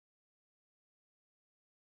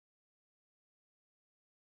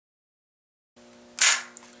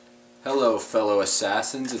Hello fellow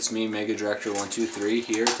assassins, it's me Mega Director 123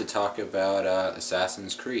 here to talk about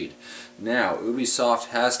Assassin's Creed. Now, Ubisoft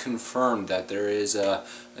has confirmed that there is a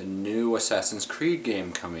new Assassin's Creed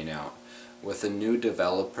game coming out with a new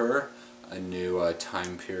developer, a new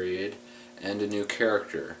time period, and a new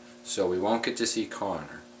character. So we won't get to see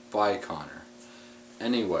Connor. Bye Connor.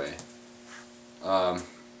 Anyway,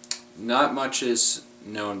 not much is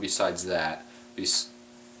known besides that.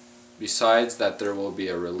 Besides that, there will be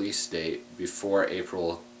a release date before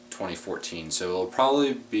April 2014, so it will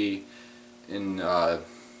probably be in the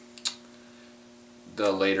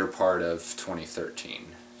later part of 2013.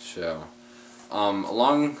 So,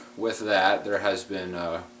 along with that, there has been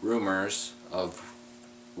rumors of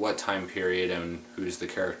what time period and who's the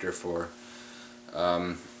character for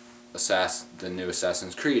the new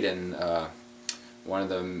Assassin's Creed, and one of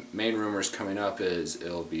the main rumors coming up is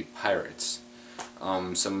it'll be pirates.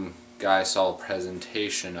 Some guy saw a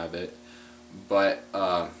presentation of it, but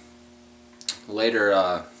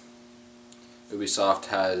later Ubisoft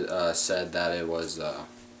had said that it was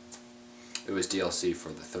DLC for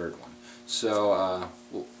the third one. So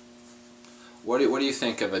what do you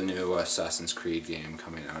think of a new Assassin's Creed game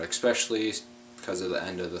coming out, especially because of the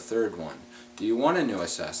end of the third one? Do you want a new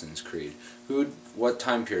Assassin's Creed? What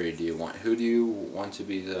time period do you want? Who do you want to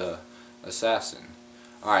be the assassin?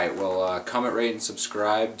 Alright, well, comment, rate, and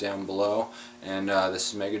subscribe down below. And this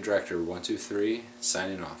is Mega Director 123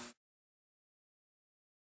 signing off.